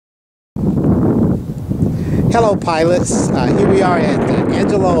Hello pilots, here we are at the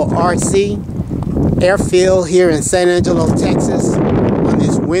Angelo RC airfield here in San Angelo, Texas on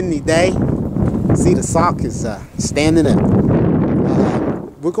this windy day. See, the sock is standing up.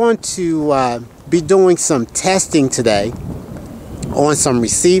 We're going to be doing some testing today on some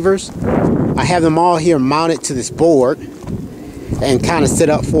receivers. I have them all here mounted to this board and kind of set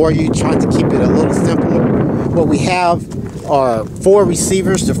up for you, trying to keep it a little simpler. What we have are 4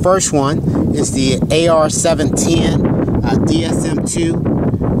 receivers. The first one is the AR710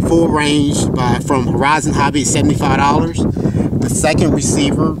 DSM2 full range from Horizon Hobby, $75. The second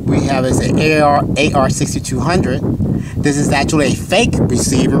receiver we have is an AR6200. This is actually a fake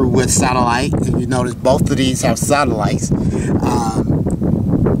receiver with satellite. If you notice, both of these have satellites.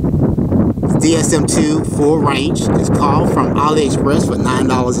 DSM2 full range is called from AliExpress for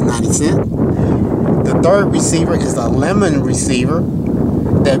 $9.90. The third receiver is a Lemon receiver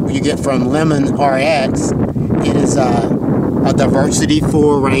that you get from LemonRX. It is a diversity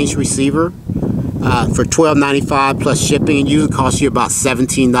full range receiver for $12.95 plus shipping. It usually costs you about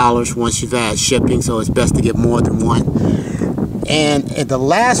 $17 once you've had shipping, so it's best to get more than one. And the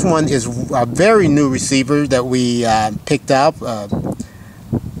last one is a very new receiver that we picked up.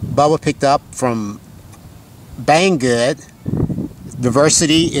 Bubba picked up from Banggood.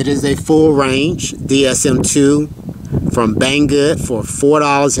 Diversity, it is a full range DSM2 from Banggood for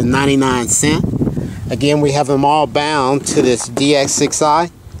 $4.99. Again, we have them all bound to this DX6i,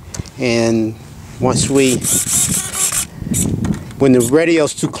 and when the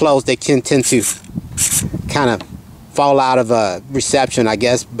radio's too close, they can tend to kind of fall out of a reception, I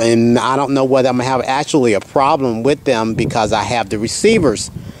guess. And I don't know whether I'm gonna have actually a problem with them because I have the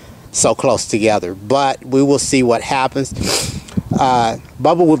receivers so close together, but we will see what happens.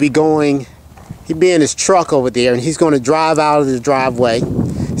 Bubba will be going, he'll be in his truck over there, and he's going to drive out of the driveway.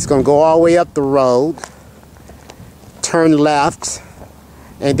 He's going to go all the way up the road, turn left,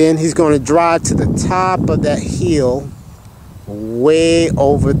 and then he's going to drive to the top of that hill way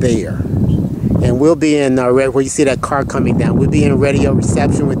over there. And we'll be in where you see that car coming down, we'll be in radio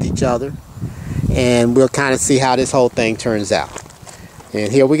reception with each other, and we'll kind of see how this whole thing turns out.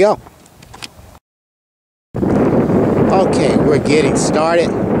 And here we go. Okay, we're getting started.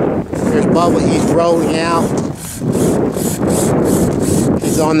 There's Bubba, he's rolling out.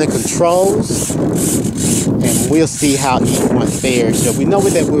 He's on the controls. And we'll see how each one fares. So we know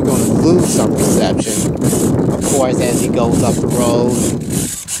that we're going to lose some reception, of course, as he goes up the road,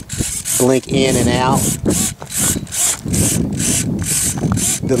 blink in and out.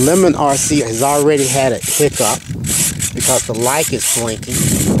 The LemonRX has already had a hiccup because the light is blinking.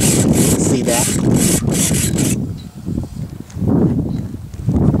 See that?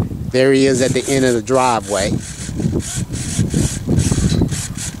 There he is at the end of the driveway.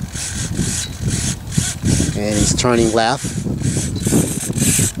 And he's turning left.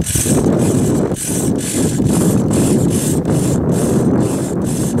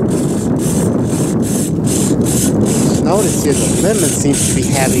 Notice here the Lemon seems to be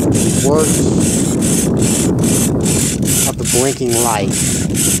having the worst of the blinking light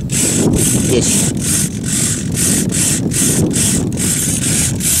issue.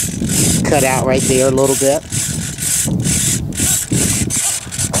 Cut out right there a little bit.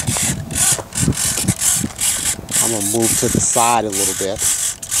 I'm going to move to the side a little bit.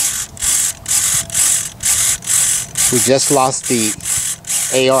 We just lost the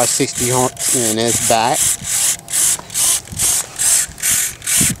AR60 and it's back.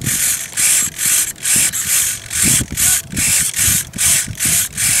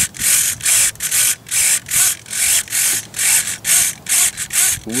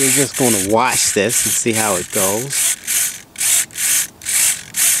 We're just going to watch this and see how it goes.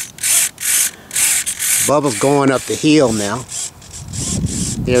 Bubba's going up the hill now.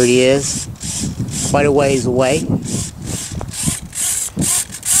 There he is, quite a ways away.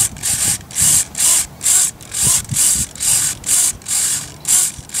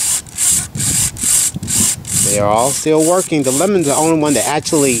 They are all still working. The Lemon's the only one that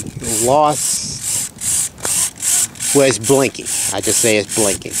actually lost. Well, it's blinking. I just say it's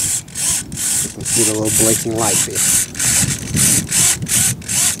blinking. You can see the little blinking light there.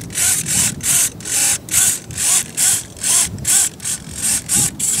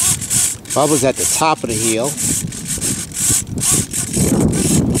 Bubba's at the top of the hill.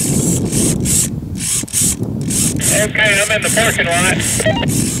 Okay, I'm in the parking lot.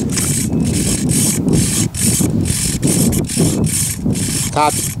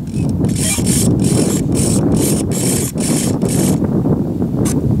 Copy.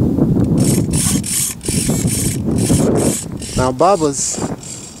 Now Bubba's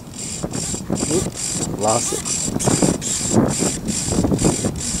Oops, lost it.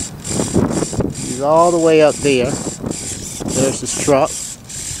 He's all the way up there. There's his truck.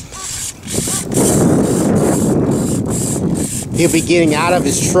 He'll be getting out of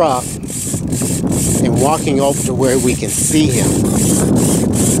his truck and walking over to where we can see him.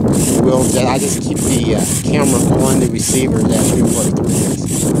 I just keep the camera on the receiver as we work through this.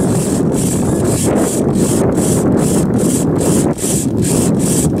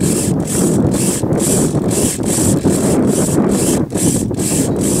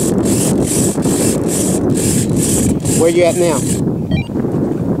 Where you at now?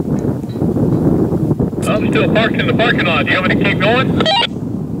 I'm still parked in the parking lot. Do you want me to keep going?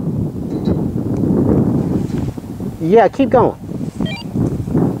 Yeah, keep going.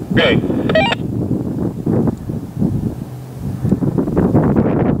 Okay.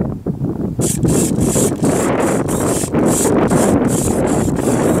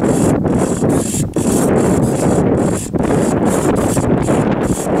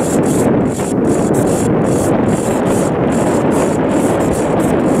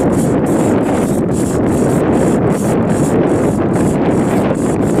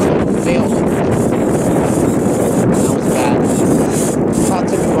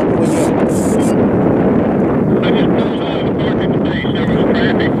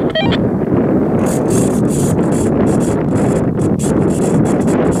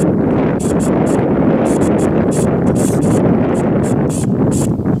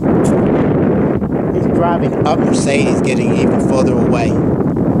 Driving up Mercedes, getting even further away.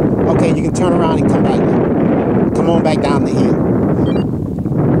 Okay, you can turn around and come back now. Come on back down the hill.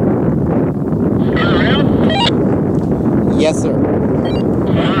 Turn around? Yes, sir.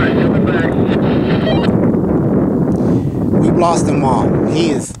 Alright, coming back. We've lost him all.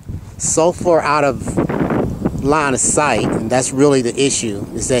 He is so far out of line of sight, and that's really the issue,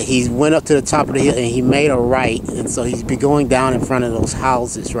 is that he went up to the top of the hill and he made a right, and so he's be going down in front of those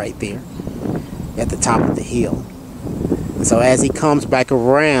houses right there at the top of the hill. And so as he comes back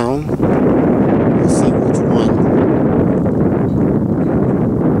around, we'll see which one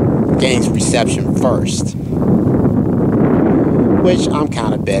gains reception first, which I'm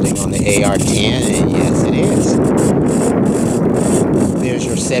kind of betting on the AR10, and yes it is. There's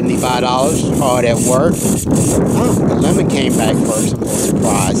your $75 hard at work. Oh, the Lemon came back first. I'm a little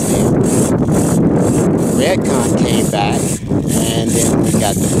surprised there. Redcon came back, and then we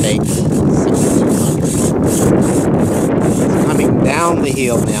got the fake 6200. It's coming down the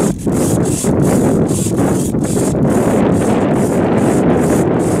hill now.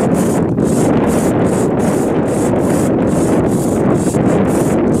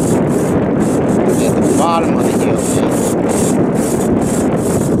 At the bottom of the hill now.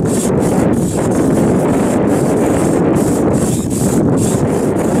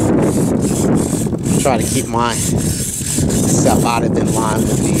 Try to keep myself out of in line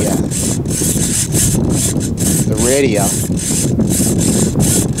with the radio.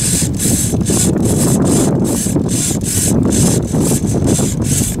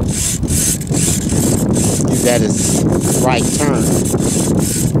 That is right turn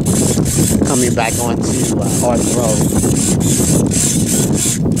coming back onto Hard Road.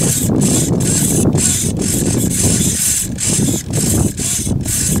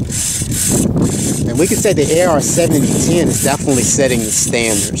 And we can say the AR7010 is definitely setting the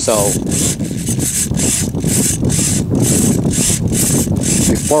standard. So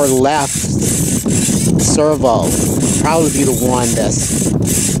before left servo would probably be the one that's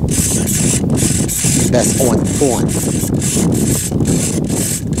on point.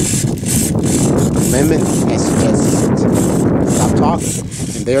 Lemon has stopped talking.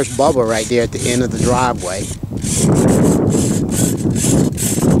 And there's Bubba right there at the end of the driveway.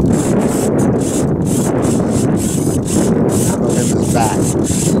 Now Lemon's back.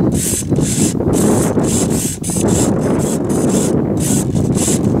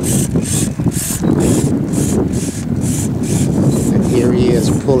 And here he is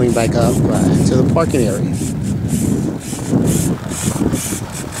pulling back up into the parking area.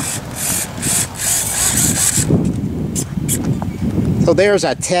 So there's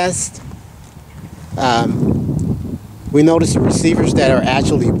our test. We noticed the receivers that are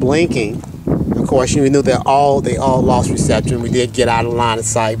actually blinking. Of course, we knew that they all lost reception. We did get out of line of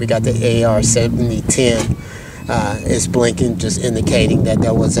sight. We got the AR7010 is blinking, just indicating that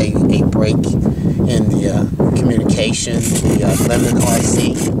there was a break in the communication. The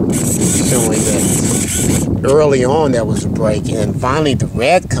LemonRX showing that early on there was a break, and finally the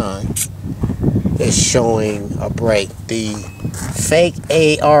Redcon is showing a break. The fake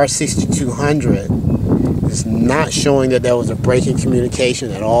AR6200 is not showing that there was a break in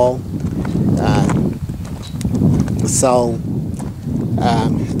communication at all. So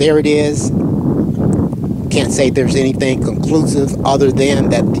there it is. Can't say there's anything conclusive other than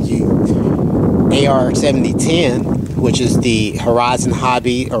that the AR7010, which is the Horizon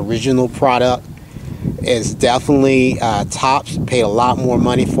Hobby original product, is definitely tops. Paid a lot more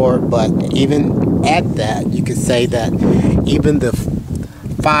money for it, but even at that, you could say that even the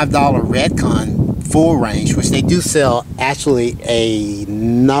 $5 Redcon full range, which they do sell actually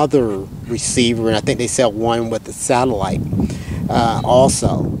another receiver, and I think they sell one with the satellite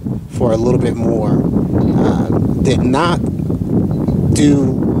also for a little bit more, did not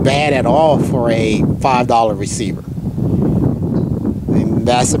do bad at all for a $5 receiver. And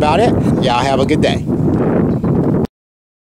that's about it. Y'all have a good day.